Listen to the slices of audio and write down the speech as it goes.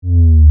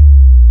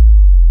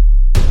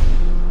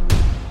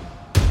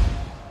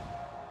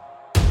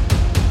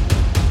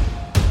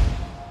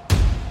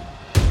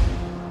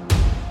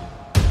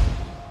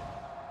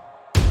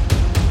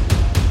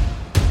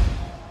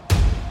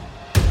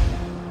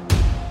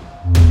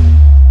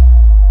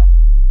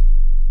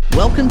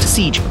Welcome to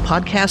Siege, a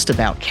podcast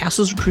about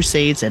Castles and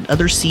Crusades and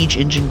other Siege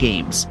engine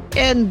games,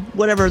 and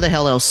whatever the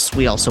hell else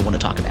we also want to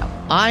talk about.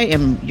 I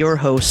am your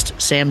host,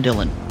 Sam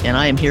Dillon, and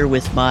I am here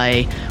with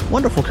my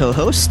wonderful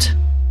co-host,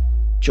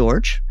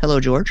 George.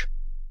 Hello, George.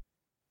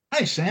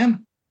 Hi,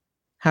 Sam.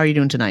 How are you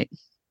doing tonight?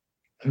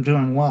 I'm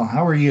doing well.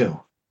 How are you?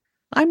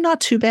 I'm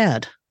not too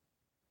bad.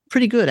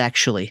 Pretty good,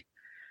 actually.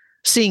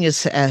 Seeing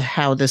as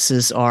how this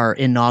is our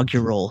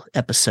inaugural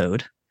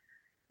episode,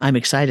 I'm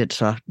excited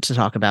to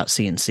talk about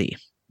CNC.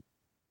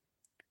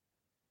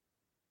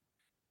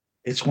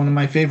 It's one of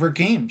my favorite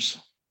games.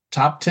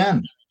 Top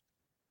 10.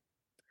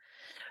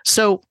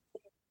 So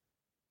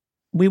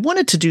we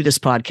wanted to do this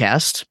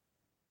podcast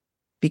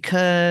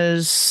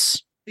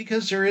because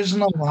there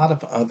isn't a lot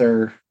of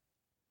other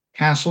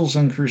Castles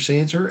and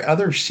Crusades or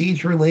other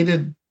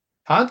Siege-related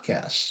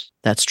podcasts.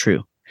 That's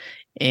true.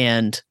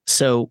 And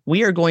so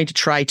we are going to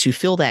try to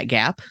fill that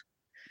gap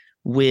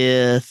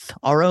with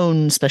our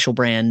own special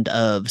brand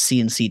of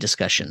CNC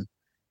discussion.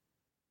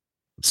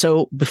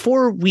 So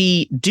before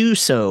we do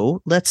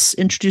so, let's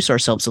introduce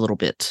ourselves a little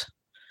bit.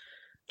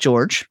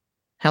 George,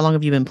 how long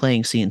have you been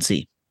playing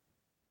CNC?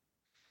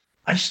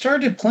 I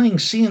started playing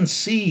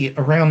CNC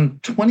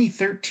around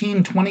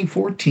 2013,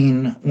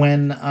 2014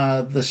 when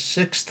the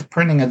sixth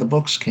printing of the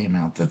books came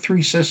out, The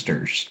Three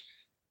Sisters.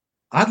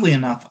 Oddly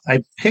enough,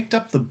 I picked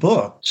up the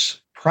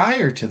books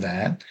prior to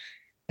that,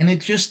 and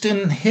it just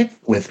didn't hit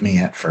with me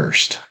at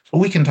first. But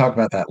we can talk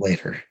about that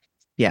later.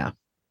 Yeah.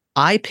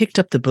 I picked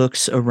up the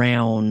books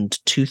around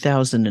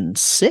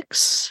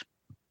 2006,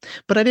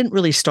 but I didn't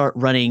really start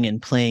running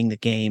and playing the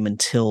game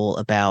until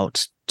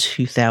about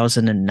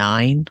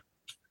 2009.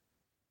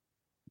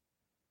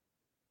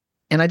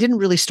 And I didn't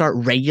really start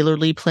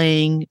regularly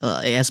playing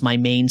as my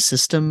main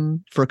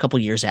system for a couple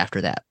years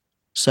after that.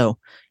 So,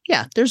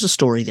 yeah, there's a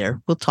story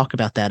there. We'll talk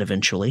about that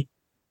eventually.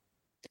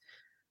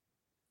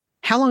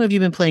 How long have you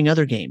been playing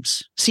other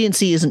games?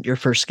 CNC isn't your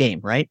first game,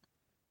 right?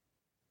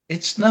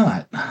 It's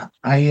not.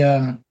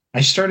 I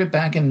started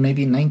back in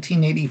maybe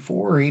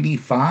 1984 or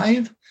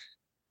 85,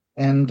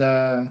 and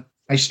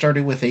I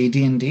started with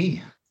AD&D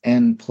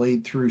and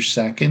played through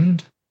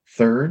second,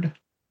 third,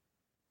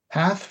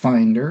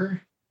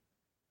 Pathfinder,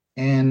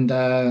 and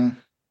I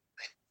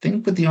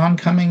think with the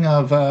oncoming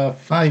of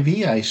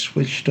 5e, I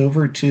switched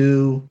over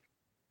to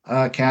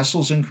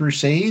Castles and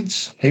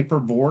Crusades,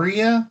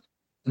 Hyperborea,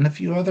 and a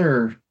few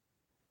other,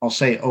 I'll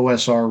say,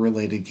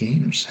 OSR-related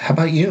games. How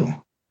about you?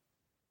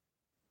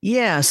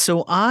 Yeah,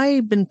 so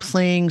I've been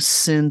playing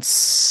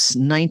since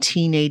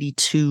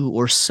 1982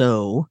 or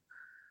so.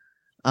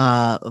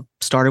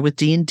 Started with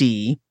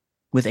D&D,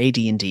 with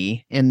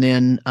AD&D, and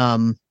then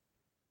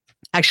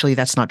actually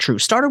that's not true.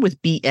 Started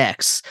with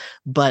BX,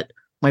 but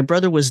my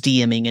brother was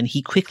DMing and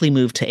he quickly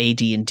moved to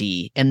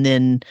AD&D, and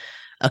then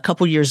a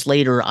couple years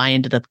later I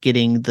ended up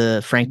getting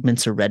the Frank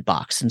Mincer Red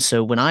Box. And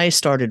so when I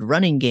started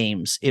running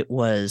games, it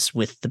was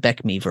with the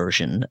BECME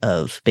version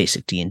of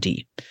basic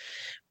D&D,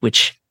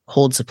 which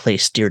holds a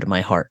place dear to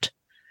my heart.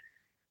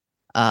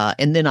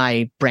 And then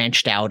I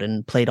branched out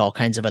and played all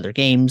kinds of other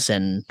games,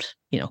 and,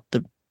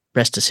 the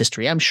rest is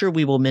history. I'm sure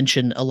we will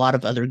mention a lot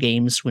of other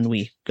games when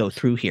we go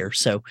through here,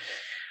 so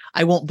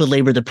I won't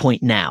belabor the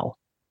point now.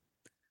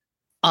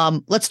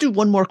 Let's do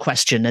one more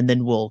question, and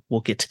then we'll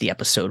get to the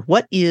episode.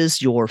 What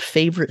is your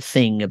favorite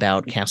thing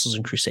about Castles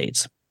and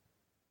Crusades?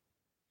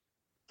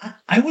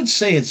 I would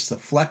say it's the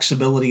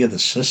flexibility of the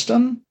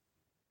system.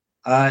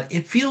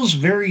 It feels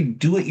very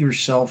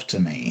do-it-yourself to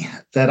me,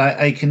 that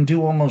I can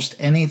do almost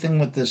anything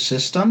with this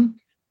system.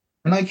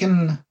 And I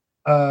can,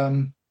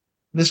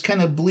 this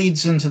kind of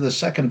bleeds into the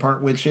second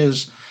part, which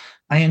is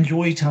I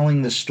enjoy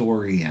telling the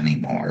story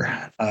anymore.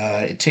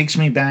 It takes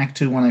me back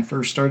to when I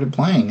first started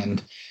playing,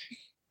 and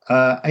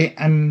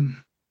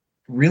I'm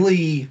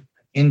really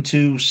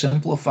into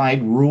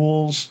simplified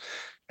rules,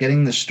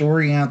 getting the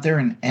story out there,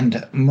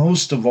 and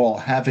most of all,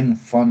 having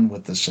fun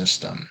with the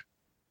system.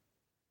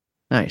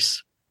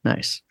 Nice.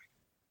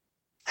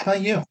 How about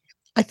you?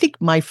 I think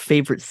my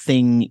favorite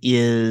thing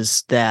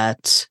is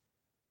that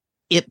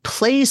it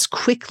plays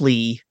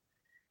quickly,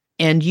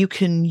 and you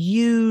can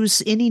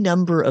use any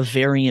number of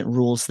variant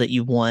rules that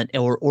you want,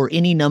 or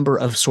any number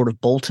of sort of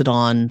bolted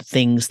on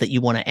things that you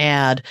want to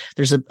add.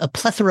 There's a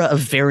plethora of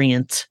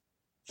variant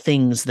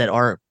things that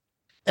are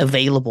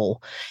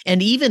available.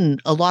 And even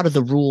a lot of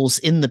the rules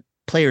in the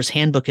player's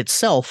handbook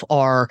itself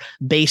are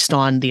based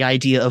on the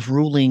idea of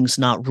rulings,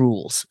 not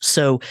rules.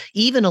 So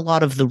even a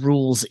lot of the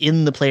rules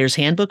in the player's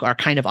handbook are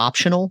kind of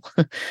optional.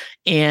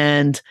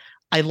 And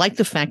I like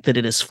the fact that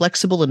it is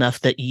flexible enough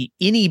that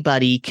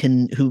anybody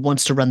who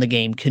wants to run the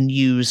game can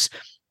use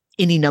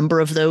any number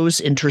of those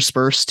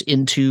interspersed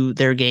into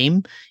their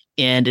game.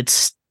 And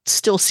it's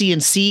still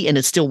CNC and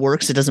it still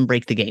works. It doesn't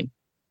break the game.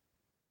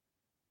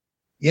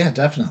 Yeah,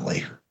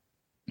 definitely.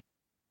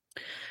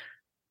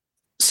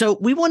 So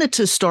we wanted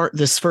to start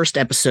this first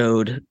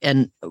episode,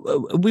 and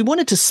we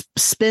wanted to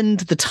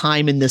spend the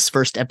time in this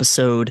first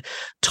episode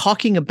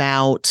talking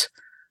about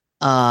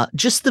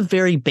just the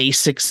very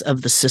basics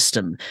of the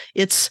system.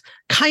 It's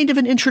kind of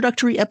an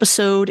introductory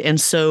episode, and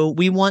so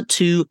we want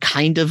to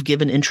kind of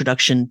give an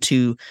introduction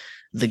to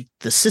the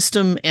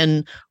system,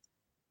 and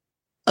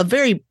a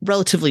very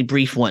relatively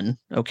brief one,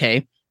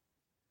 okay?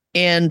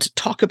 And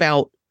talk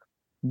about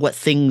what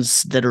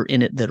things that are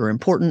in it that are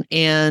important,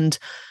 and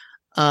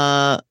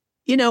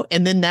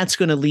and then that's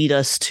going to lead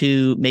us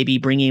to maybe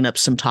bringing up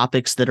some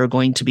topics that are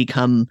going to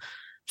become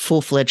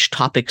full-fledged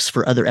topics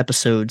for other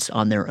episodes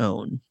on their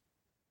own.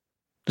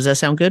 Does that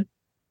sound good?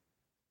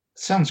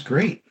 Sounds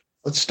great.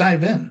 Let's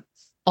dive in.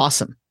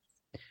 Awesome.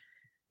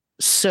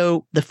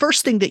 So the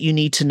first thing that you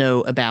need to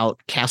know about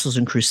Castles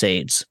and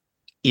Crusades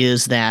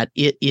is that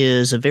it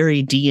is a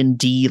very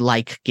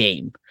D&D-like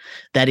game.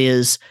 That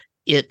is,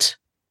 it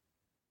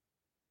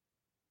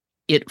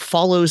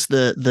follows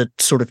the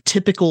sort of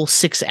typical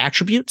 6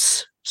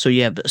 attributes. So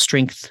you have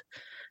strength,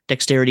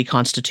 dexterity,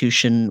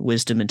 constitution,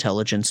 wisdom,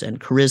 intelligence,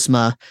 and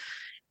charisma.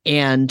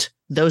 And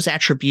those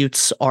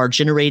attributes are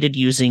generated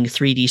using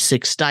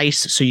 3d6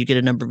 dice. So you get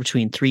a number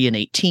between 3 and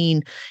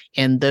 18.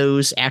 And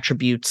those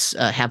attributes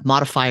have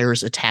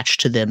modifiers attached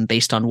to them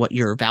based on what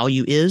your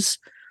value is.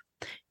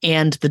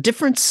 And the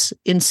difference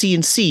in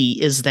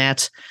C&C is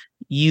that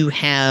you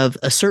have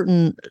a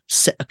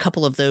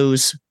couple of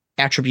those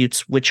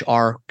attributes which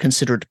are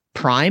considered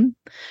prime,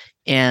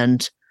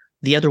 and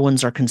the other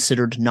ones are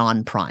considered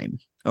non-prime,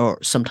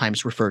 or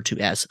sometimes referred to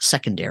as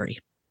secondary.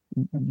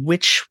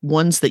 Which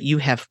ones that you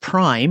have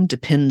prime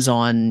depends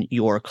on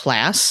your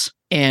class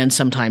and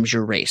sometimes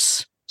your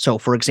race. So,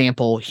 for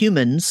example,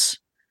 humans,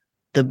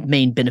 the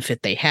main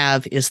benefit they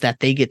have is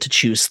that they get to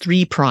choose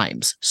 3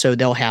 primes. So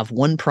they'll have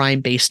 1 prime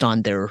based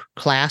on their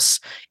class,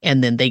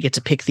 and then they get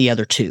to pick the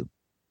other 2.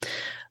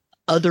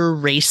 Other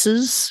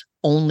races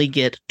only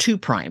get 2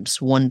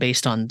 primes, 1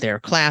 based on their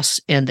class,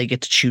 and they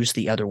get to choose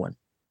the other one.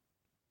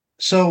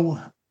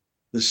 So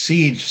the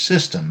siege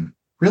system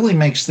really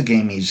makes the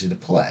game easy to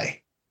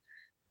play.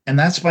 And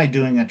that's by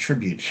doing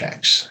attribute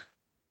checks.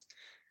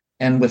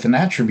 And with an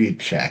attribute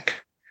check,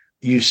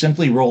 you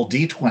simply roll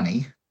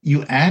d20,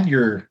 you add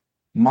your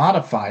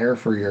modifier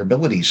for your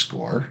ability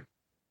score,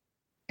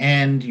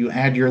 and you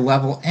add your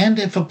level and,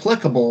 if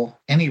applicable,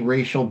 any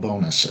racial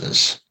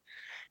bonuses.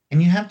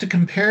 And you have to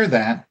compare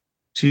that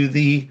to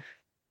the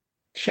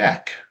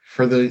check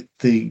for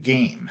the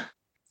game.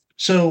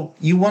 So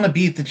you want to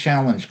beat the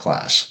challenge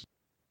class.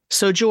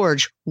 So,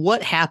 George,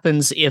 what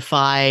happens if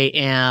I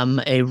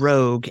am a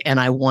rogue and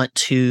I want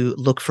to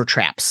look for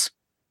traps?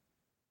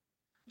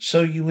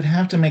 So you would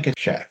have to make a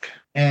check.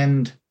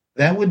 And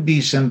that would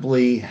be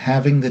simply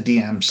having the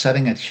DM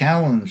setting a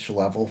challenge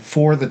level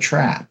for the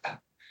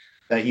trap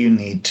that you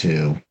need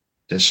to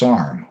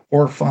disarm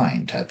or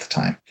find at the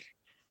time.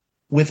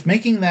 With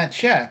making that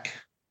check,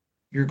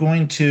 you're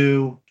going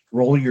to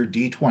roll your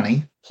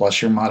d20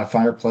 plus your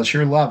modifier plus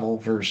your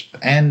level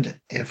and,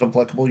 if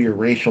applicable, your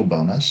racial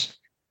bonus.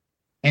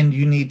 And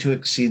you need to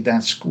exceed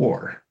that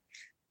score.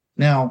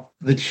 Now,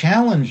 the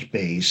challenge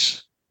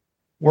base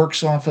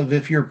works off of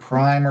if you're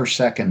prime or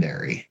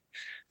secondary.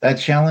 That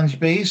challenge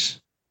base,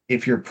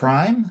 if you're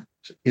prime,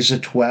 is a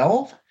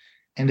 12.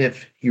 And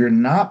if you're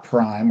not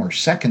prime or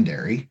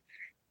secondary,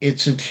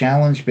 it's a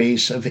challenge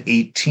base of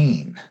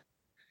 18.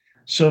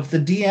 So if the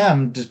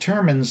DM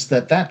determines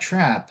that that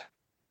trap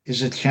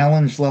is a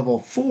challenge level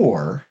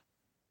 4,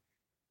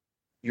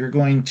 you're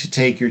going to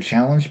take your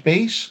challenge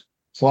base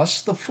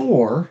plus the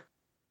 4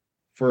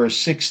 for a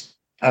 6.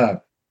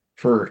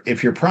 For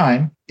if you're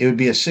prime, it would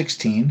be a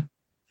 16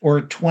 or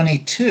a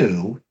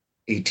 22,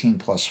 18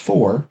 plus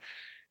 4,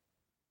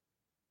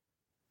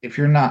 if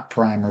you're not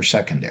prime or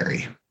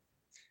secondary.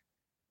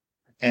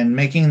 And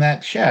making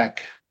that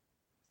check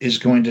is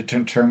going to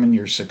determine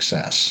your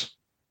success.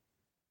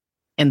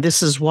 And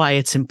this is why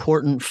it's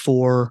important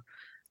for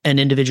an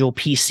individual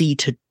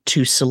PC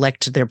to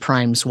select their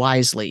primes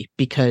wisely.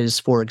 Because,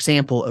 for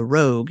example, for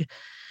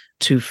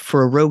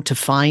a rogue to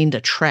find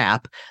a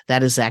trap,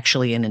 that is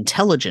actually an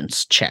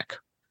intelligence check.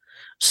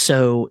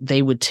 So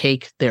they would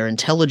take their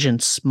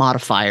intelligence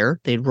modifier,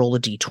 they'd roll a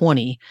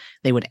d20,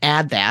 they would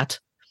add that.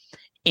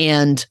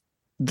 And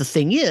the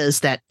thing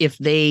is that if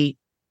a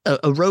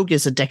rogue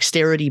is a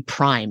dexterity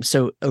prime,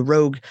 so a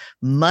rogue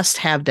must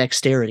have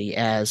dexterity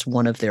as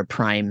one of their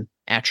prime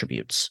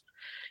attributes.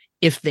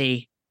 If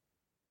they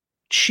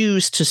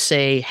choose to,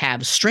 say,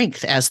 have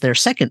strength as their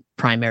second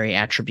primary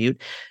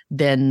attribute,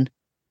 then,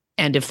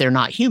 and if they're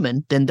not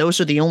human, then those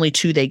are the only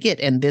 2 they get,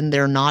 and then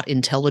they're not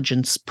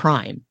intelligence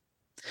prime.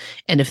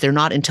 And if they're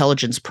not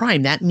intelligence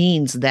prime, that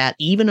means that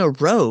even a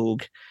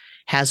rogue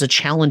has a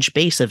challenge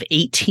base of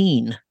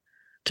 18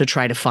 to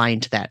try to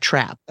find that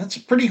trap. That's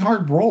a pretty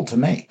hard roll to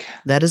make.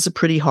 That is a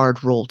pretty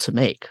hard roll to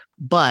make.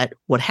 But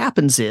what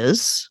happens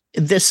is,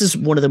 this is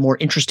one of the more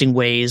interesting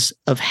ways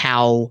of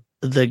how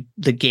the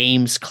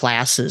game's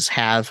classes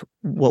have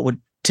what would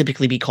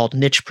typically be called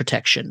niche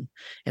protection.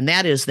 And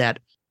that is that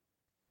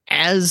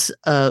as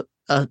a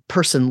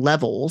person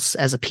levels,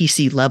 as a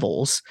PC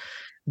levels,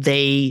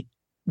 they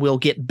will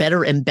get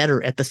better and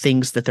better at the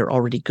things that they're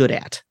already good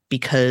at,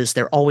 because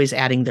they're always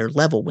adding their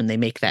level when they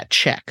make that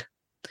check.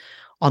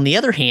 On the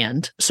other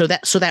hand, so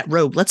that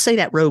rogue, let's say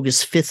that rogue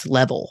is 5th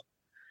level.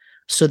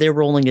 So they're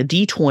rolling a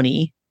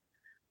d20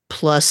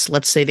 plus,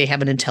 let's say they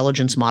have an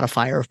intelligence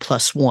modifier of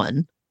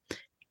 +1,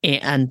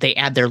 and they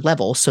add their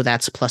level, so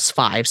that's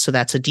 +5. So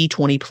that's a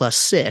d20 plus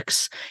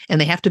 6, and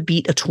they have to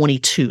beat a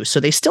 22. So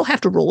they still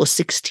have to roll a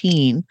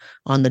 16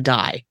 on the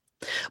die.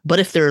 But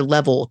if they're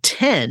level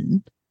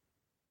 10,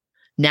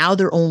 now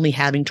they're only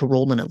having to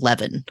roll an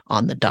 11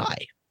 on the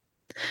die.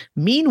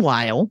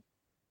 Meanwhile,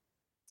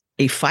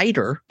 a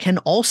fighter can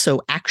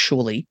also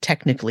actually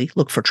technically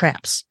look for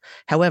traps.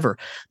 However,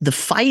 the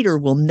fighter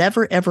will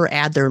never ever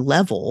add their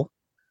level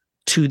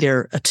to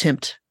their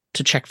attempt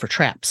to check for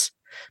traps,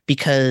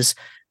 because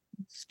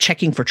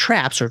checking for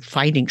traps or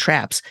finding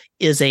traps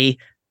is a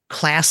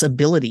class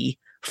ability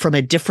from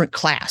a different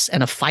class,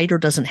 and a fighter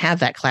doesn't have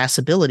that class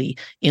ability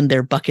in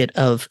their bucket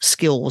of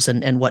skills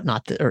and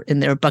whatnot, or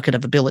in their bucket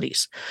of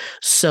abilities.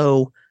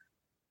 So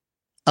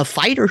a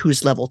fighter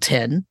who's level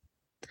 10,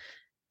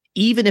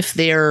 even if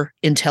their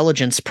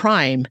intelligence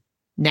prime,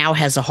 now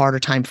has a harder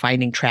time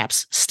finding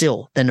traps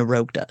still than a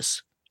rogue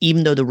does,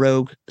 even though the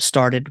rogue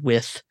started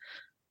with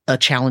a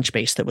challenge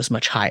base that was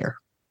much higher.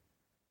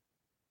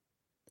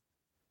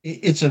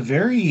 It's a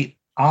very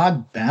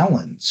odd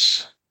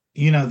balance,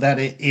 that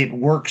it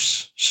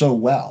works so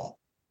well.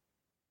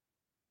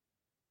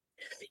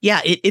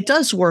 Yeah, it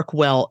does work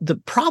well. The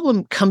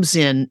problem comes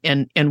in,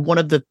 and one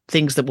of the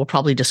things that we'll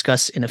probably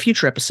discuss in a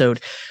future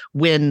episode,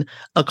 when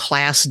a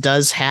class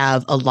does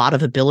have a lot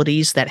of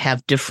abilities that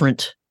have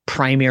different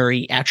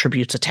primary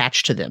attributes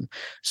attached to them.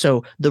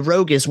 So the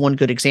rogue is one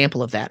good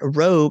example of that. A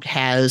rogue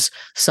has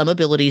some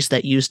abilities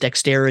that use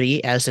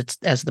dexterity as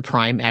the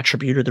prime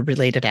attribute or the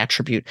related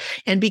attribute,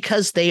 and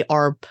because they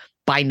are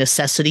by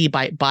necessity,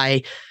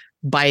 by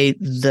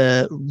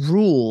the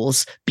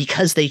rules,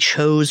 because they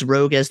chose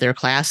rogue as their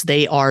class,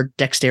 they are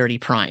dexterity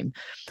prime.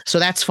 So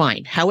that's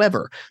fine.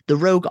 However, the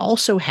rogue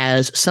also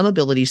has some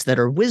abilities that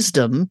are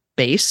wisdom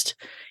based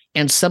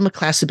and some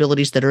class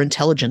abilities that are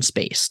intelligence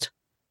based.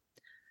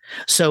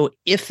 So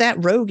if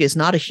that rogue is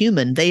not a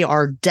human, they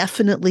are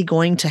definitely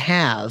going to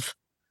have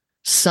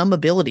some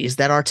abilities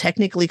that are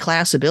technically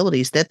class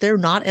abilities that they're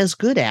not as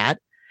good at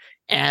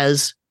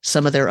as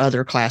some of their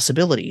other class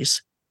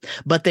abilities.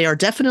 But they are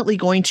definitely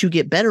going to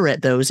get better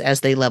at those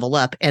as they level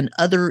up, and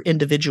other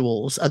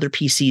individuals, other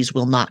PCs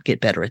will not get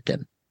better at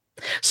them.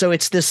 So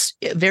it's this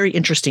very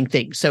interesting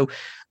thing. So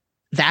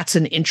that's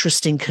an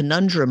interesting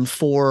conundrum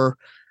for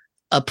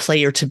a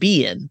player to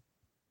be in,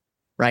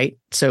 right?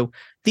 So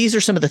these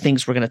are some of the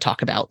things we're going to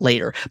talk about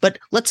later. But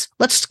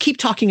let's keep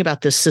talking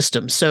about this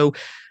system. So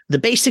the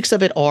basics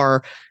of it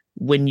are,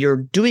 when you're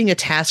doing a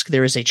task,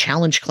 there is a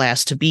challenge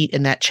class to beat,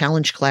 and that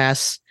challenge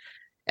class,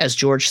 as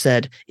George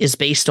said, is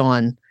based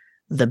on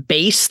the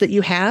base that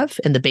you have,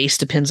 and the base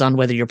depends on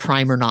whether you're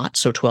prime or not,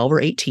 so 12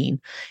 or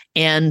 18,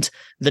 and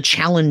the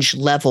challenge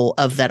level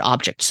of that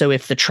object. So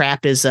if the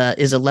trap is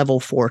a level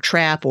 4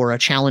 trap or a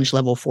challenge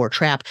level 4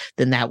 trap,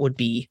 then that would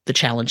be the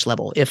challenge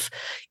level. If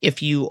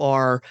you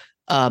are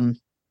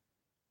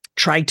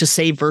trying to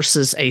save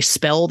versus a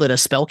spell that a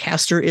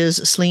spellcaster is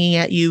slinging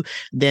at you,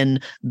 then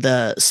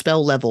the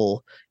spell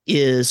level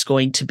is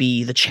going to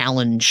be the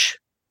challenge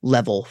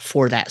level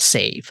for that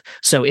save.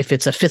 So if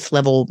it's a 5th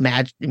level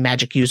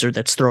magic user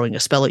that's throwing a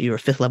spell at you, or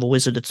 5th level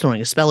wizard that's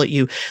throwing a spell at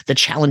you, the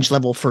challenge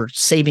level for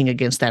saving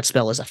against that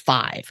spell is a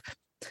 5.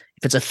 If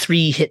it's a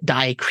 3-hit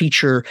die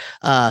creature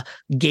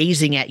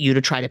gazing at you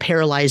to try to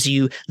paralyze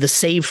you, the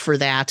save for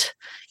that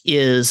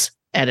is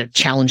at a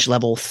challenge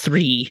level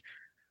 3.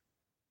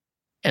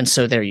 And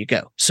so there you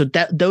go. So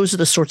those are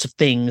the sorts of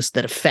things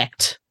that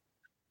affect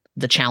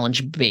the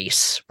challenge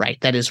base, right?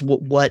 That is,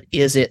 what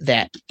is it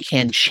that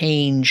can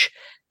change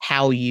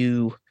how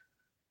you,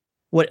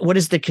 what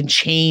is that can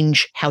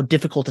change how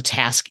difficult a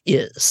task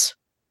is?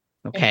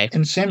 Okay.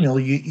 And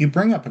Samuel, you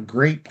bring up a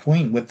great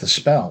point with the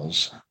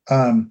spells,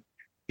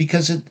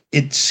 because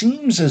it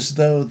seems as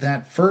though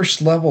that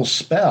first level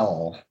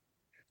spell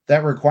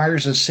that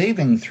requires a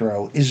saving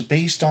throw is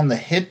based on the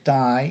hit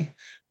die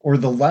or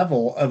the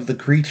level of the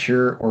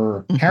creature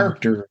or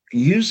character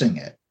using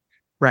it.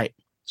 Right.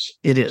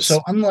 It is.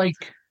 So unlike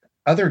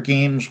other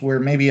games where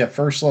maybe a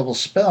first level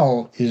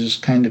spell is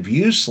kind of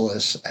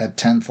useless at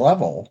 10th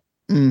level,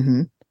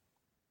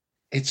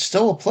 it's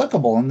still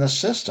applicable in this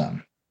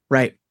system.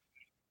 Right.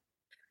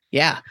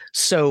 Yeah.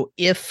 So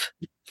if,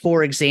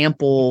 for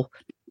example,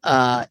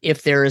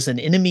 if there is an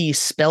enemy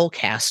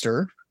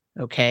spellcaster,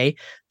 okay,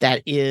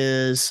 that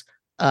is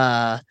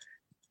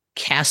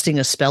casting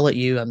a spell at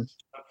you,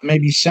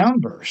 maybe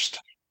Soundburst.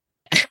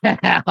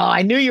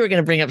 I knew you were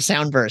going to bring up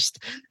Soundburst.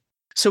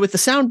 So with the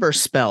Soundburst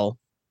spell,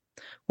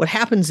 what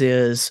happens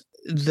is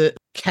the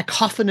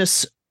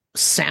cacophonous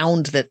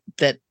sound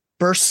that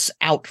bursts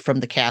out from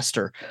the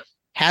caster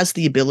has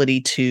the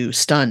ability to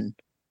stun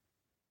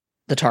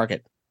the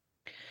target.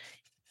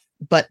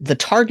 But the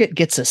target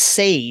gets a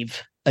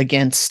save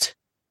against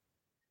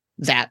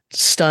that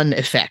stun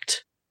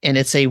effect, and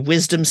it's a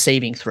wisdom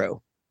saving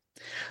throw.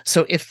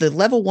 So if the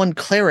level 1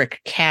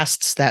 cleric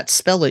casts that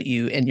spell at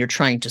you and you're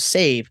trying to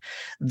save,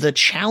 the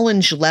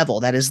challenge level,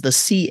 that is the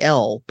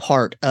CL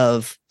part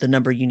of the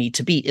number you need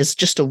to beat, is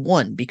just a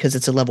 1 because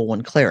it's a level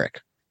 1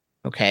 cleric.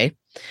 Okay?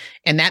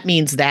 And that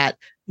means that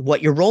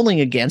what you're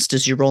rolling against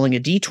is you're rolling a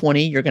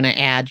d20, you're going to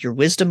add your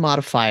wisdom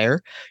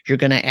modifier, you're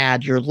going to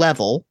add your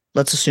level,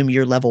 let's assume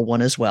you're level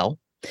 1 as well,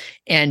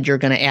 and you're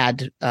going to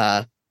add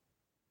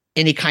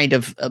any kind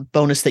of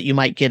bonus that you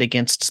might get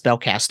against spell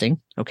casting,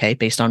 okay,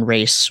 based on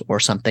race or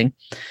something.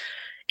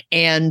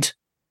 And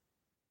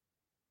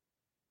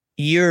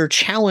your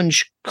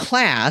challenge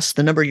class,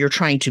 the number you're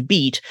trying to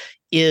beat,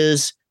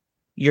 is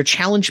your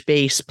challenge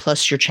base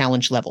plus your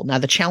challenge level. Now,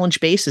 the challenge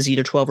base is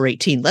either 12 or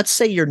 18. Let's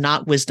say you're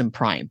not Wisdom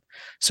Prime.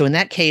 So in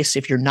that case,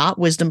 if you're not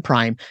Wisdom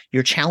Prime,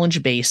 your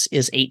challenge base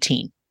is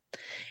 18.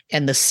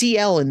 And the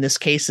CL in this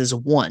case is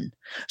 1.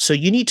 So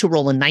you need to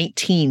roll a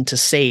 19 to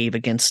save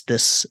against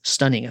this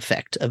stunning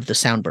effect of the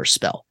Soundburst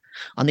spell.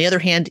 On the other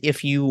hand,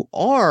 if you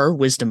are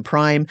Wisdom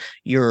Prime,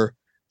 your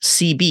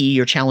CB,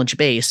 your challenge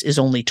base, is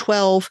only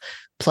 12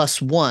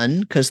 plus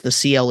 1, because the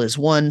CL is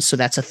 1, so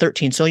that's a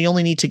 13. So you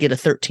only need to get a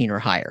 13 or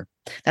higher.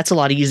 That's a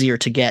lot easier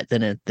to get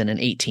than an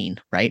 18,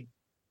 right?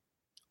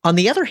 On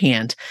the other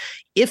hand,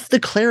 if the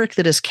cleric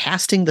that is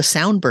casting the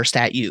Soundburst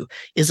at you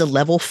is a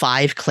level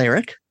 5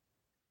 cleric,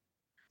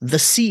 the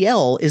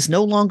CL is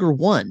no longer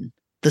 1.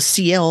 The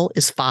CL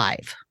is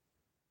 5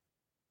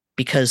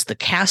 because the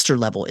caster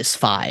level is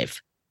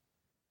 5.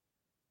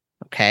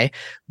 Okay?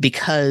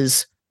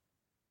 Because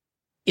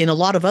in a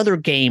lot of other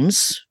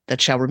games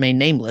that shall remain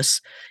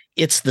nameless,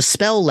 it's the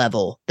spell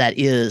level that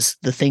is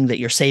the thing that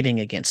you're saving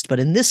against. But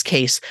in this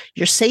case,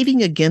 you're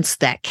saving against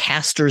that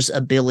caster's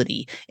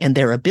ability, and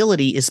their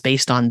ability is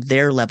based on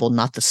their level,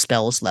 not the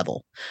spell's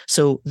level.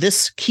 So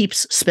this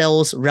keeps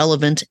spells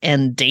relevant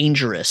and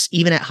dangerous,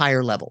 even at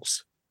higher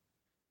levels.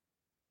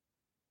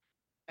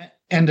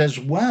 And as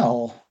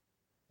well,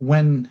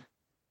 when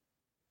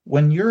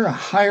you're a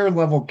higher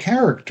level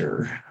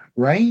character,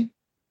 right?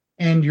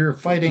 And you're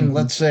fighting,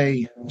 let's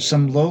say,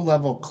 some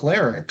low-level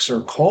clerics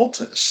or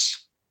cultists,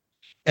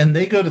 and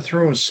they go to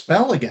throw a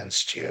spell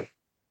against you,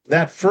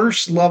 that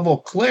first level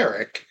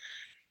cleric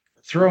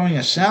throwing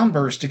a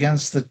Soundburst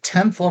against the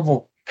 10th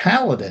level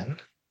paladin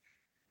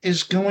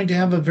is going to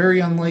have a very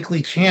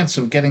unlikely chance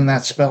of getting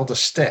that spell to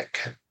stick.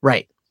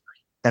 Right.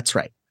 That's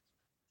right.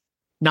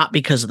 Not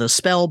because of the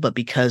spell, but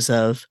because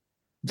of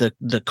the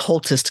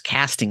cultist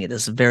casting it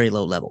as a very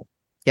low level.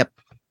 Yep,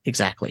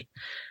 exactly.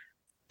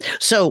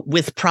 So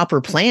with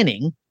proper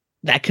planning,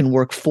 that can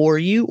work for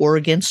you or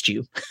against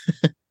you,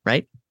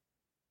 right?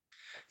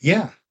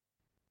 Yeah.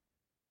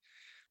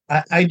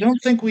 I don't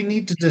think we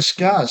need to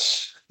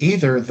discuss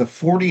either the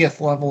 40th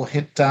level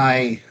hit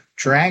die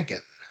dragon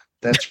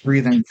that's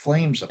breathing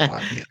flames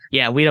upon you.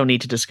 Yeah, we don't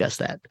need to discuss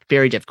that.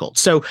 Very difficult.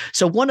 So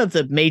one of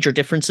the major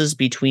differences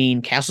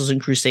between Castles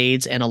and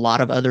Crusades and a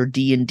lot of other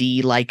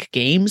D&D like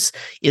games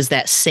is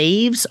that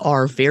saves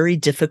are very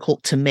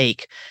difficult to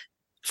make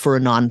for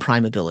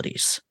non-prime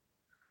abilities.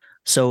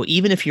 So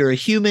even if you're a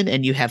human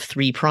and you have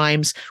 3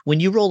 primes, when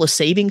you roll a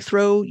saving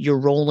throw, you're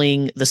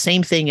rolling the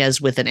same thing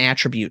as with an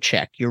attribute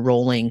check. You're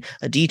rolling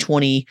a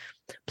d20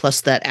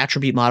 plus that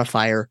attribute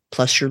modifier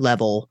plus your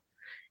level.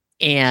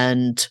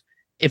 And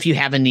if you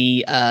have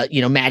any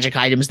magic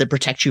items that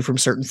protect you from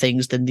certain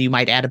things, then you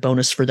might add a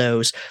bonus for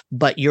those.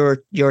 But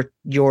your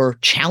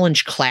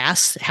challenge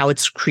class, how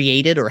it's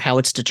created or how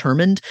it's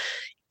determined,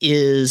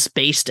 is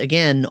based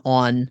again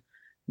on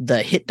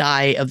the hit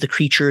die of the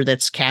creature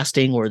that's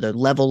casting, or the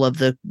level of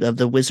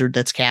the wizard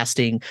that's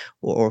casting,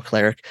 or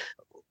cleric.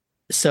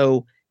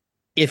 So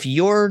if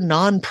you're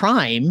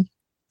non-prime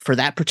for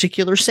that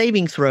particular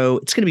saving throw,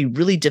 it's going to be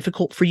really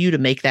difficult for you to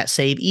make that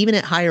save even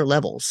at higher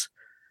levels,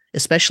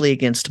 especially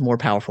against more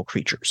powerful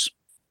creatures.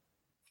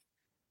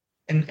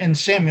 And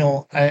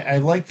Samuel, I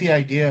like the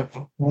idea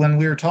of when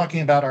we were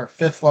talking about our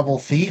 5th level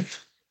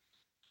thief,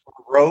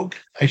 rogue,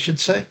 I should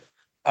say,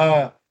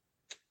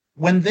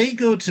 when they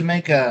go to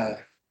make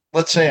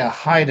let's say a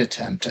hide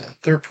attempt,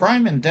 they're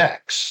prime in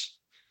dex,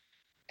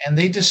 and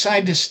they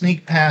decide to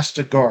sneak past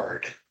a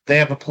guard. They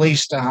have a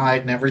place to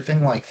hide and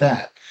everything like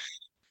that.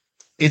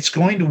 It's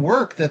going to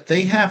work that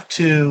they have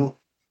to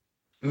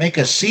make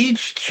a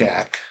siege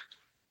check,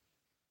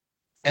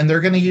 and they're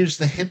going to use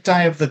the hit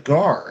die of the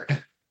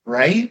guard,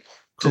 right?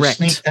 Correct.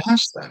 To sneak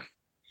past them.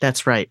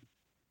 That's right.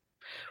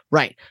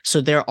 Right.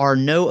 So there are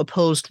no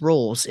opposed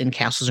rolls in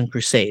Castles and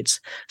Crusades.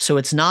 So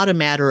it's not a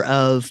matter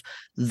of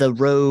the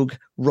rogue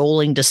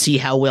rolling to see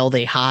how well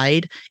they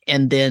hide,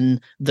 and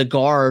then the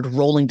guard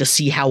rolling to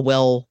see how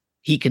well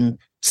he can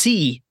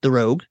see the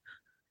rogue.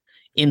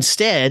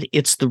 Instead,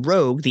 it's the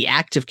rogue, the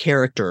active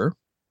character,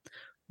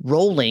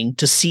 rolling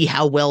to see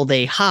how well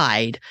they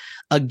hide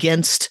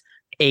against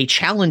a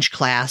challenge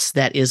class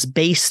that is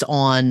based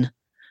on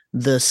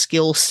the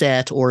skill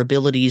set or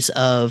abilities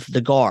of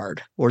the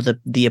guard or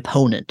the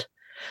opponent.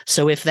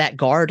 So if that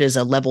guard is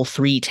a level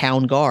 3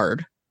 town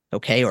guard,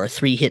 okay, or a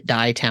 3 hit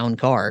die town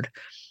guard,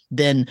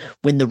 then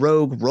when the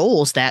rogue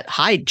rolls that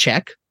hide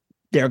check,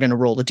 They're going to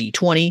roll a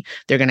d20.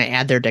 They're going to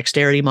add their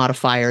dexterity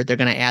modifier. They're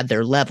going to add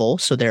their level.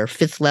 So their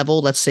 5th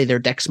level, let's say their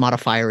dex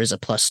modifier is a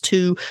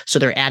 +2. So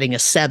they're adding a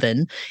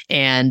 7.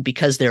 And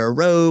because they're a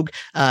rogue,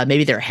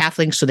 maybe they're a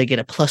halfling, so they get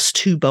a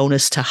 +2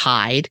 bonus to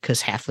hide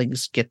because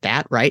halflings get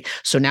that, right?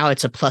 So now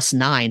it's a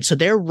 +9. So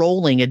they're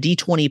rolling a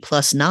d20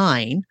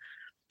 +9.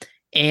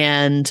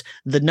 And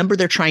the number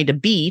they're trying to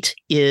beat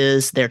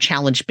is their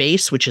challenge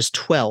base, which is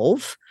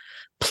 12,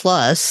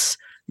 plus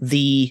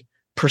the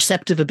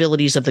perceptive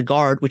abilities of the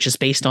guard, which is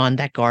based on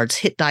that guard's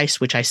hit dice,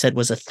 which I said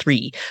was a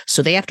 3.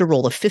 So they have to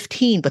roll a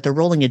 15, but they're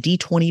rolling a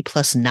d20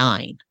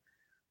 +9.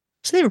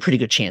 So they have a pretty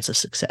good chance of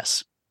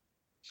success.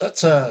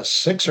 That's a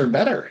 6 or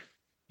better.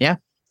 Yeah.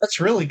 That's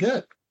really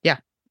good. Yeah.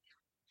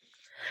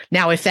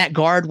 Now, if that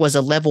guard was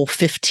a level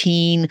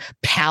 15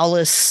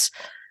 Palace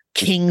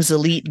King's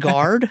Elite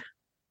guard,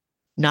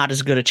 not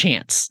as good a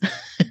chance.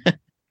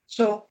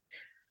 So,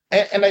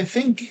 and I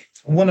think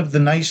one of the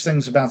nice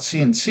things about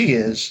C&C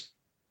is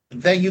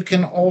that you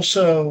can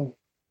also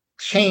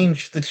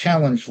change the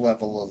challenge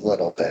level a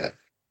little bit.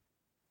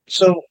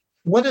 So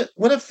what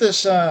if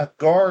this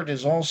guard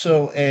is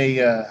also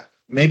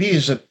maybe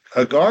he's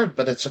a guard,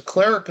 but it's a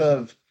cleric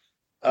of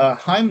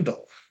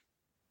Heimdall,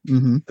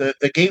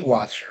 the Gate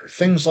Watcher,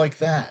 things like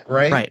that,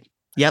 right? Right.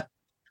 Yep.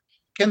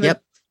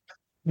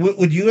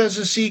 Would you, as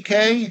a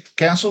CK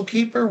Castle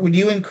Keeper, would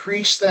you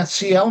increase that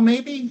CL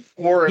maybe,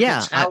 or if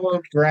it's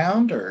hallowed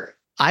ground, or?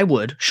 I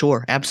would,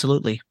 sure,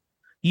 absolutely.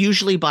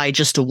 Usually by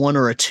just a 1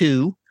 or a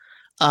 2.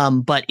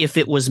 But if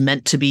it was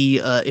meant to be,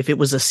 if it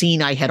was a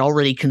scene I had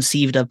already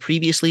conceived of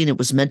previously and it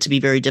was meant to be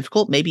very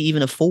difficult, maybe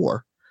even a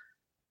 4.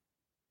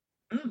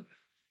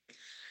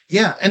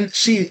 Yeah, and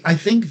see, I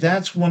think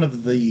that's one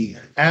of the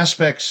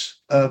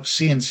aspects of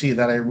C&C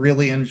that I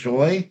really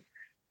enjoy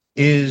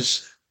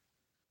is,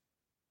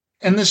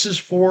 and this is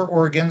for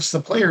or against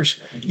the players,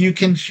 you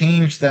can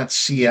change that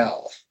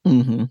CL.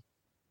 Mm-hmm.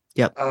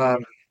 Yep.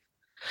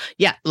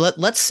 Yeah,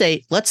 let's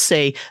say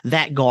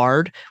that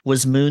guard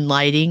was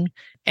moonlighting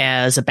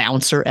as a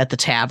bouncer at the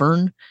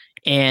tavern,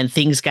 and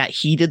things got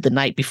heated the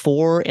night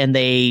before, and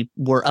they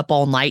were up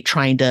all night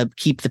trying to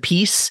keep the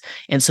peace,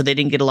 and so they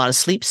didn't get a lot of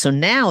sleep. So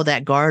now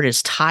that guard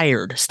is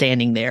tired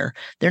standing there.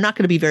 They're not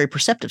going to be very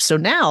perceptive. So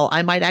now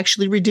I might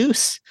actually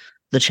reduce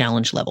the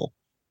challenge level.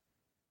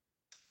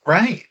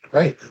 Right.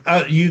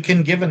 You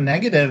can give a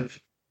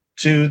negative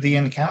to the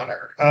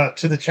encounter,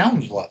 to the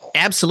challenge level.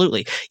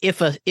 Absolutely.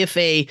 If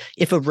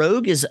a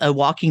rogue is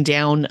walking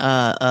down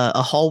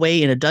a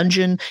hallway in a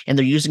dungeon and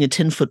they're using a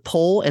 10-foot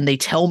pole and they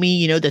tell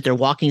me, that they're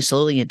walking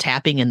slowly and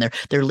tapping and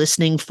they're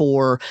listening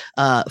for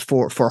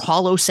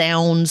hollow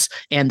sounds,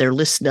 and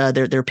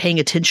they're paying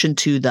attention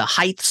to the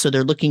height, so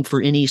they're looking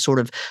for any sort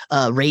of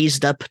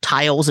raised up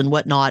tiles and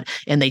whatnot,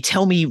 and they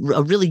tell me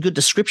a really good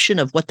description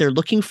of what they're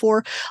looking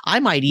for, I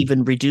might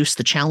even reduce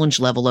the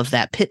challenge level of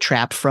that pit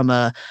trap from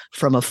a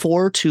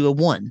 4 to a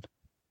 1.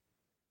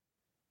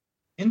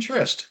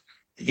 Interest.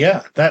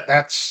 Yeah,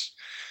 that's,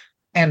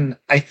 and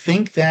I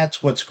think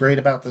that's what's great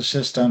about the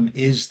system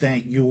is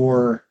that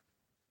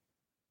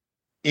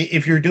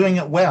if you're doing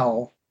it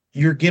well,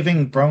 you're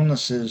giving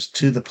bonuses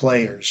to the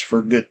players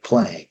for good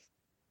playing.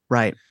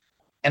 Right.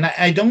 And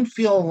I don't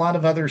feel a lot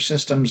of other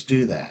systems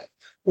do that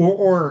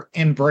or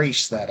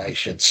embrace that, I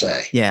should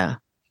say. Yeah.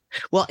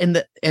 Well,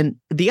 and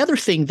the other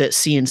thing that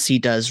C&C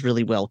does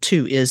really well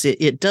too is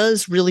it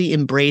does really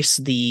embrace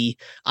the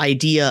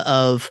idea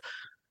of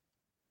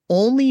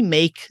only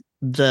make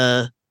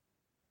the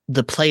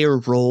player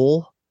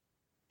roll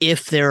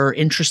if there are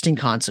interesting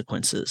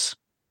consequences,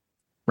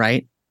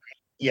 right?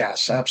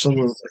 Yes,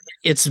 absolutely.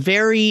 It's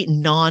very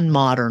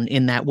non-modern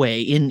in that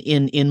way.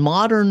 In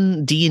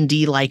modern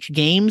D&D like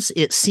games,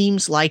 it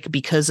seems like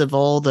because of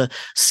all the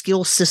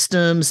skill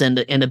systems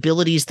and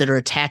abilities that are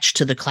attached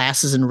to the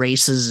classes and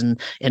races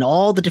and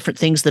all the different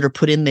things that are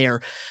put in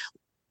there.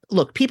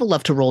 Look, people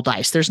love to roll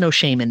dice. There's no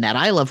shame in that.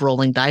 I love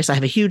rolling dice. I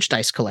have a huge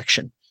dice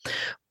collection.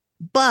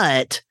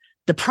 But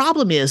the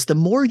problem is the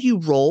more you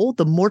roll,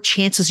 the more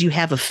chances you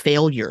have of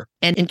failure.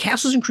 And in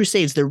Castles and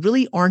Crusades, there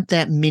really aren't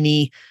that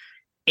many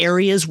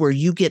areas where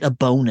you get a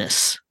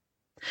bonus.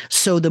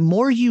 So the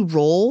more you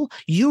roll,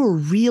 you're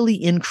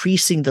really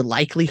increasing the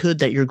likelihood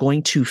that you're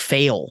going to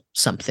fail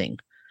something.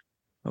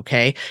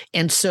 Okay.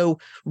 And so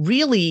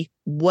really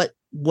what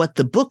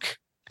the book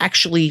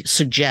actually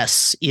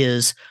suggests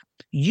is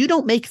you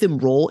don't make them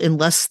roll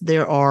unless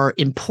there are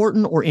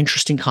important or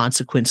interesting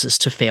consequences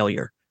to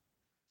failure.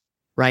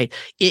 Right.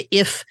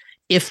 If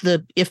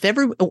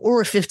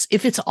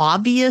it's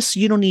obvious,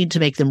 you don't need to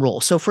make them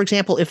roll. So for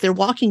example, if they're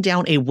walking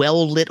down a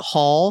well-lit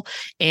hall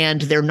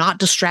and they're not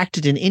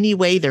distracted in any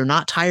way, they're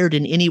not tired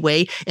in any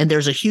way, and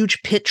there's a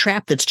huge pit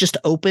trap that's just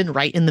open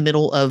right in the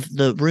middle of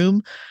the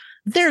room,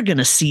 they're going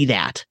to see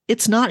that.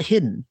 It's not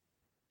hidden.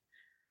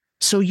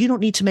 So you don't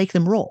need to make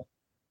them roll.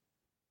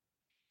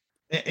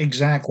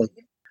 Exactly.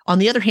 On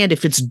the other hand,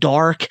 if it's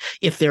dark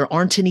if there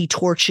aren't any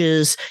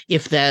torches,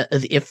 if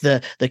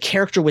the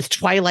character with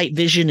twilight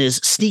vision is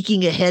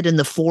sneaking ahead in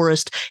the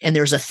forest and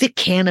there's a thick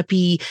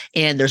canopy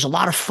and there's a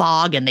lot of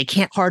fog and they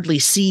can't hardly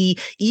see,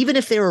 even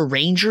if they're a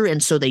ranger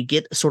and so they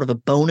get sort of a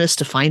bonus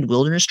to find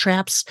wilderness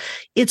traps,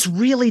 it's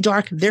really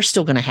dark. They're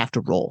still going to have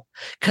to roll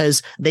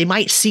because they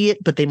might see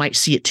it, but they might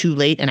see it too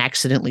late and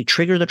accidentally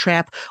trigger the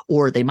trap,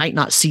 or they might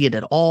not see it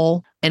at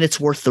all. And it's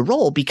worth the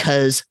roll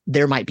because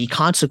there might be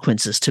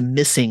consequences to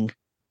missing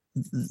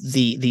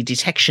the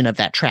detection of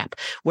that trap.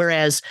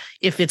 Whereas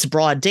if it's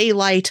broad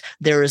daylight,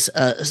 there's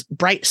a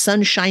bright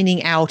sun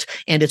shining out,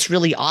 and it's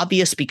really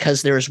obvious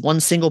because there's one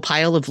single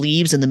pile of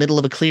leaves in the middle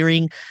of a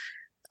clearing.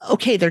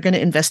 Okay, they're going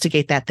to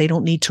investigate that. They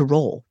don't need to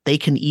roll. They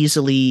can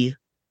easily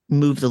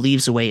move the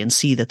leaves away and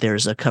see that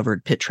there's a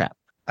covered pit trap.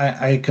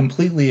 I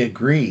completely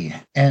agree.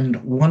 And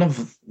one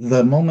of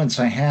the moments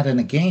I had in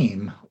a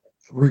game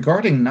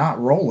regarding not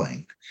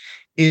rolling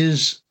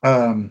is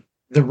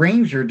the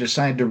ranger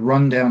decided to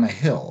run down a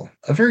hill,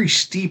 a very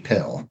steep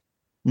hill.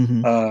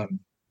 Mm-hmm.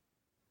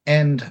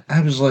 And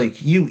I was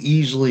like, you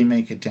easily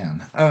make it down.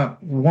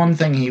 One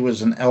thing, he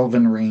was an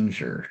elven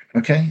ranger.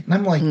 Okay. And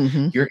I'm like,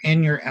 Mm-hmm. you're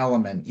in your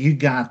element. You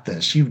got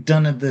this. You've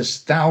done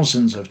this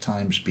thousands of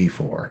times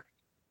before.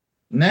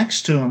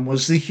 Next to him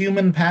was the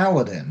human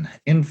paladin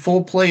in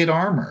full plate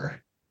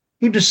armor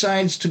who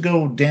decides to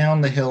go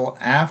down the hill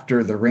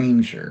after the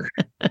ranger.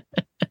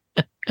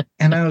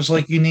 And I was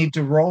like, you need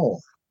to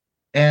roll.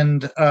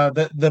 And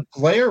the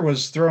player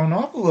was thrown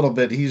off a little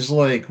bit. He's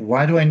like,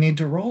 why do I need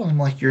to roll? I'm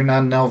like, you're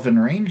not an elven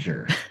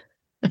ranger.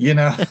 You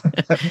know,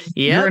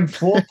 you're in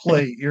full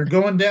plate. You're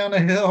going down a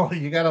hill.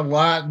 You got a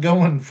lot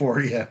going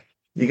for you.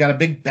 You got a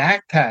big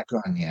backpack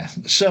on you.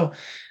 So,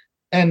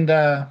 and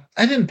I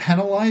didn't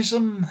penalize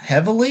them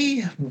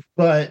heavily,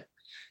 but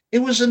it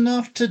was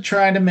enough to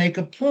try to make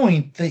a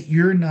point that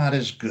you're not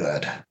as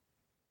good.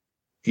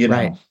 You know?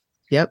 Right.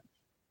 Yep.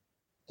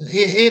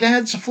 It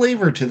adds a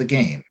flavor to the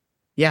game.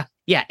 Yeah.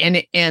 Yeah.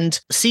 And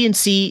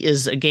C&C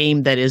is a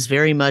game that is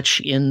very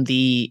much in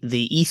the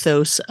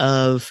ethos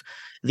of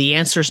the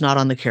answer's not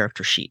on the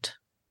character sheet.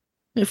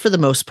 For the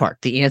most part,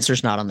 the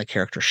answer's not on the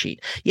character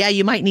sheet. Yeah,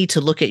 you might need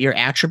to look at your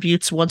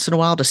attributes once in a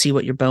while to see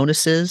what your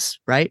bonus is,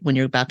 right? When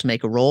you're about to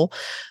make a roll.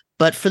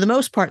 But for the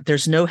most part,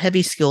 there's no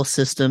heavy skill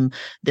system.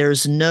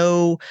 There's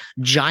no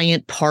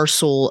giant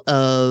parcel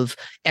of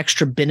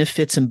extra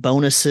benefits and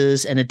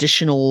bonuses and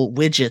additional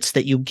widgets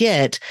that you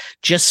get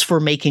just for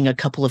making a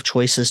couple of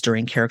choices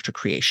during character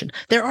creation.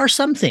 There are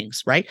some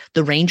things, right?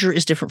 The ranger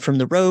is different from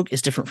the rogue,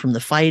 is different from the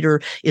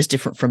fighter, is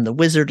different from the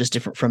wizard, is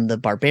different from the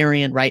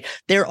barbarian, right?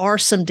 There are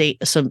some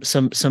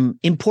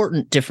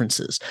important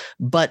differences.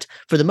 But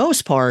for the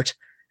most part,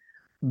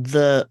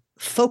 the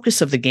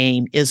focus of the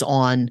game is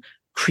on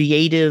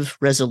creative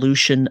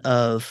resolution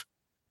of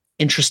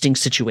interesting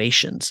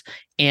situations.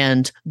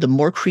 And the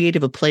more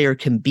creative a player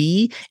can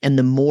be, and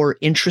the more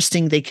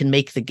interesting they can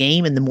make the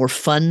game, and the more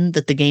fun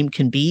that the game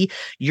can be,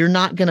 you're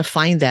not going to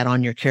find that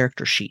on your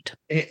character sheet.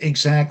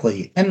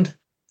 Exactly. And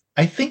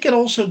I think it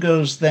also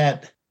goes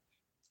that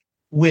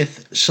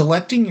with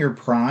selecting your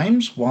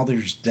primes, while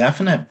there's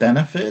definite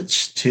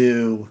benefits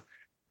to,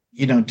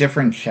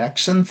 different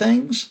checks and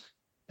things,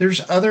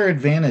 there's other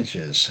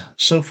advantages.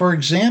 So, for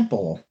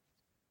example,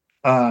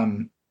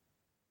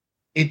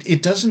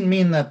 it doesn't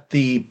mean that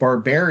the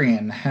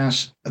barbarian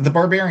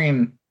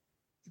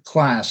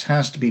class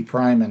has to be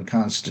prime in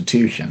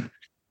Constitution,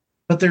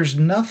 but there's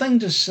nothing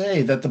to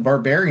say that the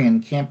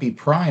barbarian can't be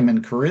prime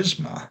in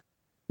charisma,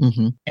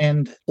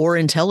 or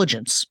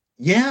intelligence.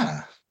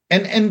 Yeah,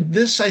 and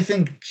this, I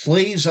think,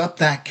 plays up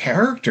that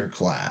character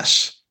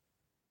class.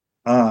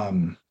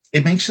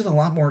 It makes it a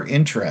lot more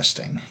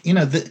interesting,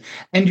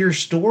 and your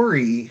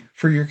story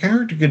for your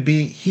character could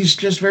be, he's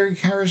just very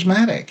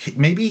charismatic.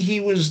 Maybe he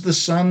was the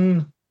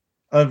son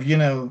of,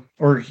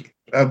 or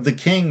of the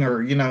king,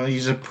 or,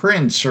 he's a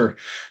prince, or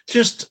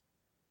just,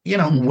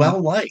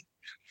 well-liked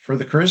for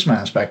the charisma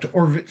aspect,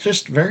 or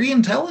just very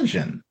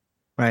intelligent.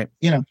 Right.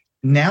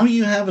 Now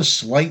you have a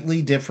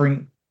slightly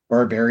different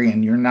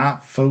barbarian. You're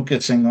not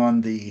focusing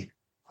on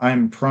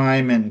I'm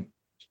prime and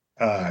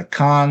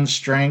con,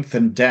 strength,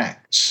 and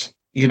dex.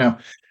 You're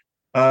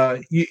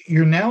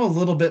now a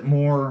little bit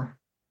more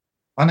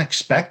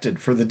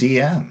unexpected for the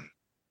DM.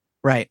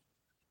 Right.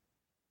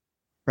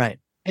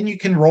 And you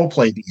can role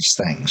play these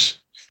things.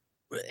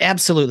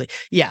 Absolutely.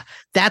 Yeah,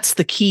 that's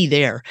the key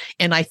there.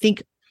 And I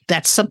think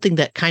that's something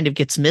that kind of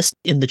gets missed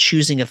in the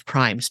choosing of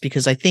primes,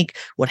 because I think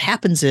what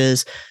happens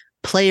is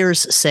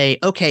players say,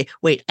 okay,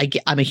 wait,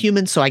 I'm a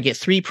human, so I get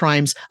 3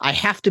 primes. I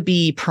have to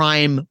be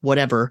prime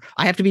whatever.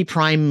 I have to be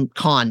prime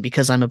con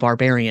because I'm a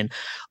barbarian.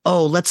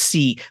 Oh, let's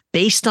see.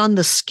 Based on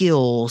the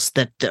skills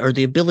or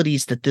the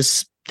abilities that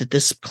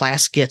this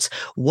class gets,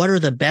 what are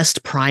the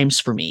best primes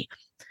for me?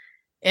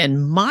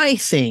 And my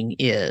thing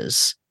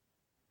is,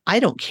 I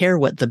don't care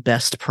what the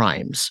best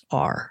primes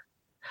are.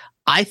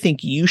 I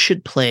think you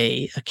should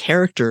play a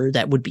character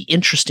that would be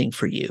interesting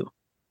for you.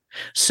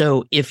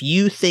 So if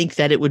you think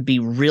that it would be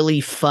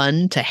really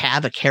fun to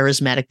have a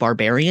charismatic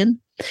barbarian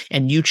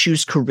and you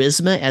choose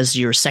charisma as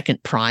your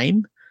second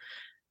prime,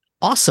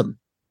 Awesome.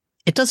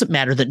 It doesn't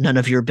matter that none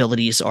of your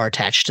abilities are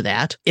attached to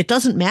that. It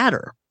doesn't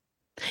matter.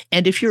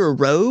 And if you're a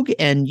rogue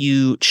and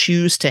you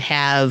choose to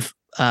have,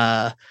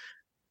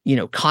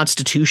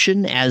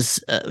 Constitution as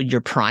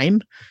your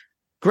prime,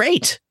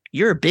 great.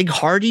 You're a big,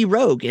 hardy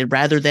rogue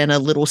rather than a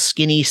little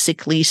skinny,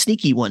 sickly,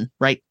 sneaky one,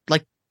 right?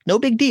 Like, no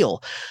big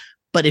deal.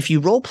 But if you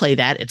role play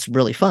that, it's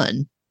really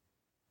fun.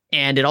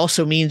 And it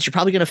also means you're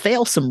probably going to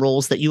fail some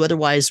rolls that you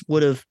otherwise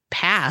would have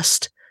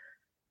passed.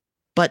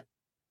 But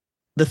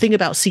the thing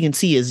about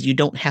C&C is you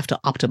don't have to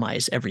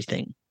optimize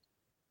everything.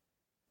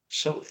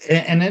 So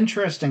an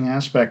interesting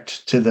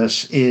aspect to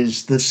this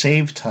is the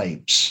save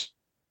types.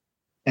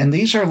 And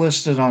these are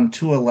listed on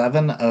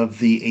 211 of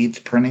the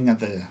 8th printing of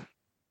the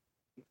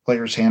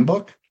Player's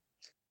Handbook.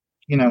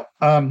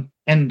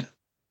 And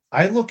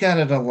I look at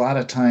it a lot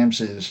of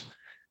times as,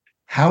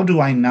 how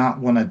do I not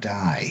want to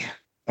die?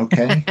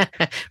 Okay.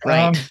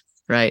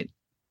 Right.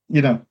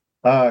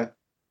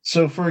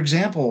 So for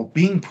example,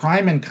 being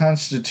prime in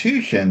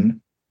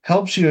Constitution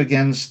helps you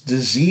against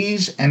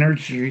disease,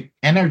 energy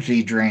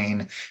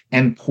drain,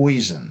 and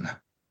poison.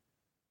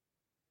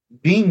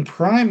 Being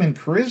prime in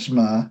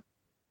Charisma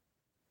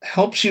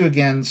helps you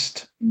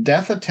against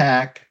death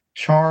attack,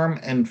 charm,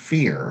 and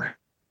fear.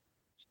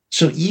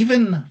 So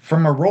even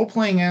from a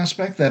role-playing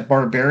aspect, that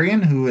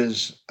barbarian who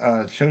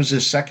chose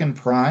his second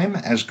prime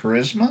as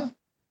Charisma,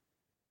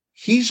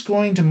 he's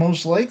going to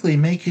most likely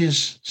make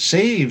his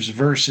saves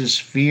versus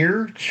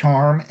fear,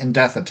 charm, and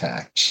death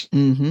attacks.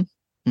 Mm-hmm.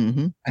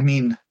 Mm-hmm. I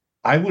mean,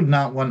 I would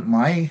not want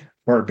my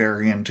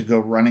barbarian to go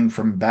running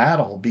from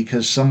battle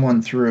because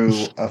someone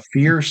threw a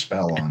fear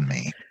spell on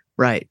me.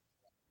 Right.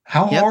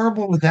 How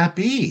horrible would that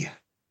be?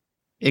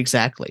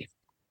 Exactly.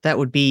 That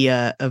would be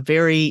a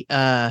very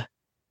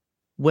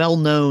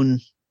well-known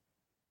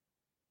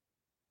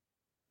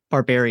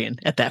barbarian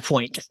at that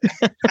point.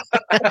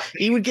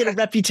 He would get a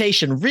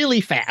reputation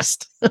really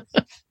fast.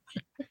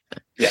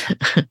 Yeah.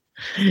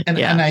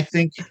 And I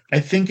think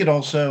it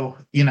also,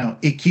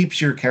 it keeps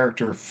your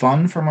character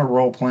fun from a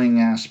role-playing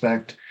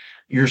aspect.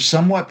 You're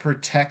somewhat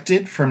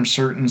protected from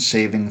certain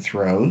saving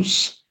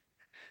throws,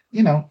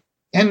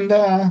 and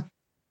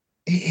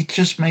it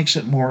just makes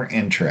it more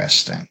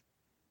interesting.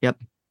 Yep.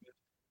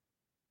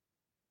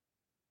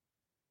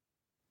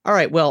 All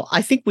right. Well,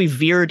 I think we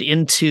veered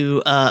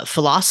into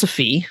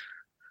philosophy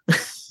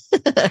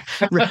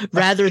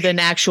rather than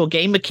actual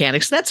game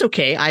mechanics. That's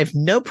okay. I have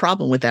no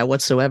problem with that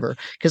whatsoever,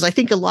 because I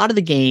think a lot of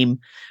the game,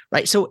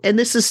 right? So, and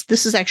this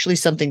is actually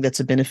something that's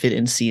a benefit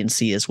in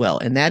C&C as well,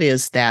 and that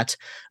is that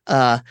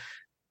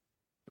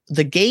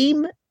the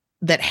game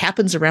that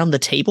happens around the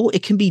table,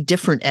 it can be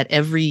different at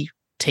every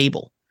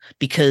table,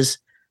 because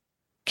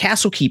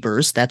castle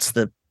keepers, that's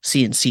the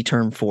C&C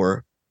term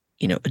for,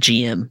 a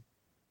GM.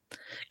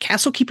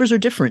 Castle keepers are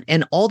different,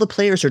 and all the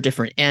players are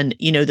different. And,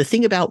 the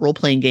thing about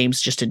role-playing games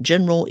just in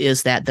general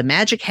is that the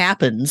magic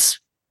happens,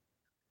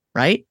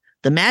 right?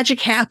 The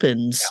magic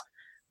happens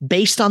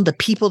based on the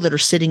people that are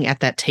sitting at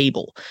that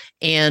table.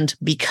 And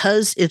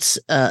because it's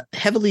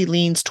heavily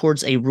leans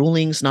towards a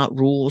rulings, not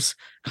rules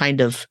kind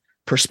of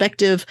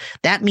perspective,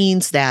 that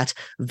means that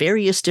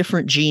various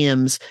different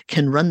GMs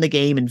can run the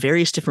game in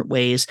various different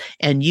ways.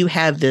 And you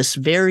have this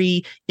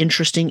very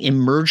interesting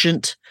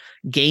emergent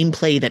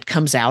gameplay that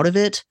comes out of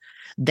it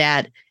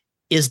that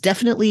is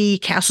definitely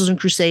Castles and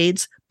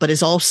Crusades, but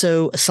is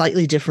also a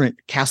slightly different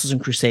Castles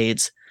and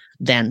Crusades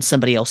than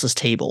somebody else's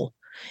table.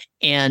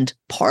 And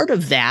part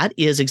of that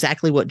is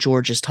exactly what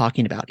George is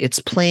talking about. It's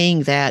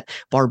playing that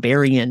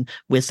barbarian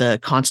with a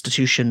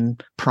Constitution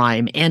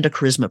prime and a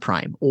Charisma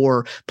prime,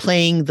 or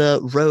playing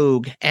the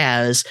rogue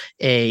as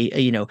a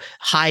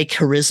high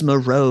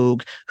charisma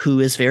rogue who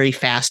is very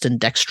fast and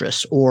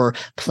dexterous, or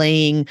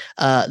playing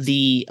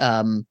the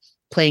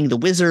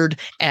wizard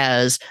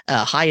as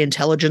high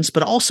intelligence,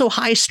 but also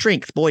high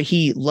strength. Boy,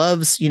 he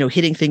loves,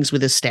 hitting things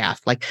with his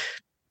staff. Like,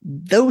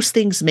 those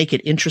things make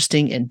it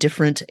interesting and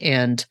different.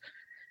 And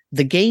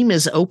the game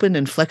is open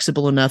and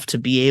flexible enough to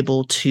be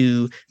able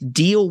to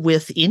deal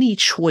with any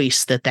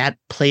choice that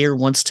player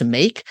wants to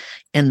make,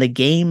 and the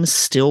game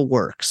still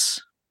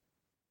works.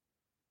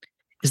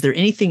 Is there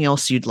anything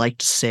else you'd like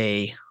to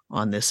say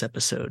on this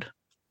episode?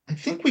 I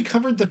think we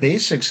covered the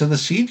basics of the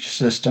siege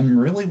system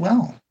really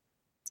well.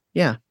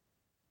 Yeah.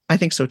 I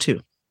think so too.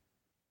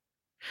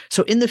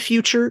 So in the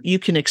future, you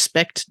can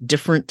expect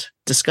different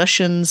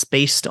discussions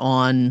based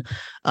on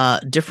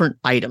different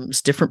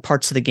items, different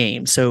parts of the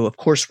game. So of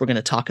course, we're going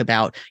to talk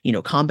about,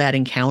 combat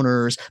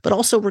encounters, but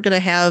also we're going to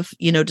have,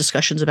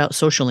 discussions about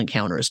social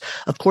encounters.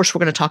 Of course, we're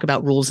going to talk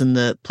about rules in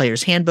the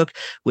Player's Handbook,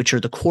 which are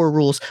the core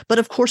rules. But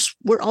of course,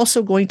 we're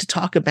also going to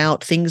talk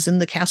about things in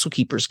the Castle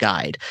Keeper's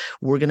Guide.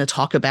 We're going to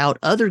talk about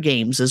other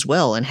games as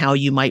well, and how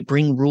you might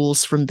bring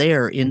rules from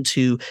there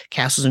into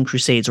Castles and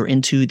Crusades or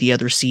into the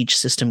other siege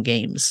system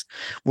games.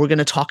 We're going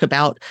to talk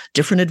about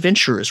different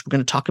adventures. We're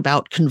going to talk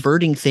about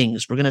converting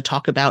things. We're going to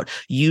talk about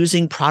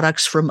using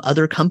products from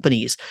other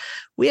companies.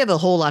 We have a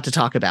whole lot to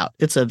talk about.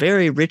 It's a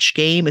very rich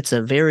game. It's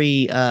a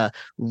very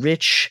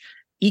rich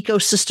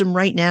ecosystem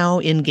right now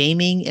in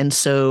gaming. And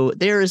so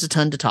there is a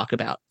ton to talk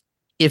about.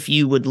 If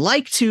you would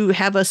like to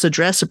have us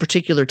address a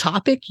particular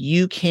topic,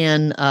 you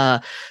can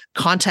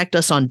contact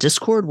us on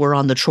Discord. We're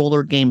on the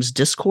Troller Games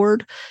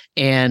Discord,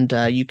 and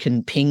you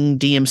can ping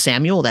DM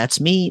Samuel,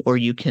 that's me, or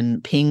you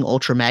can ping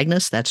Ultra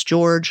Magnus, that's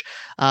George.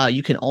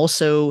 You can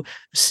also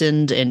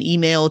send an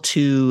email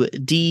to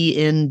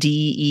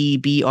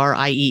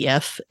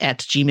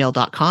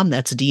dndebrief@gmail.com.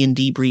 That's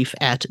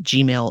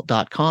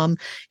dndbrief@gmail.com,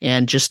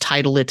 and just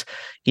title it,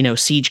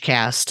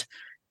 Siegecast,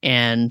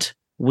 and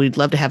we'd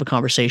love to have a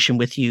conversation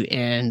with you,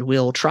 and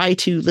we'll try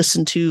to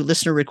listen to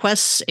listener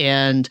requests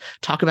and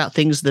talk about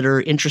things that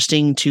are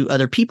interesting to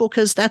other people,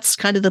 because that's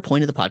kind of the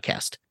point of the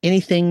podcast.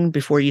 Anything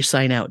before you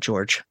sign out,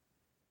 George?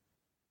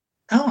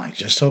 Oh, I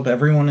just hope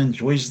everyone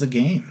enjoys the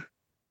game.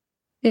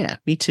 Yeah,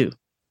 me too.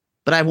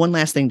 But I have one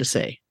last thing to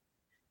say,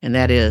 and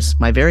that is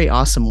my very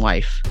awesome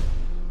wife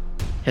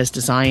has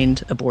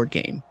designed a board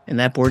game, and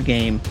that board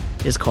game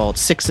is called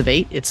 6 of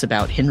 8. It's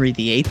about Henry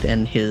VIII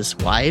and his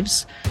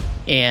wives,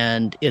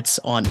 and it's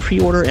on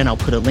pre-order, and I'll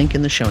put a link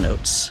in the show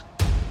notes.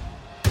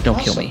 Don't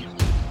kill me.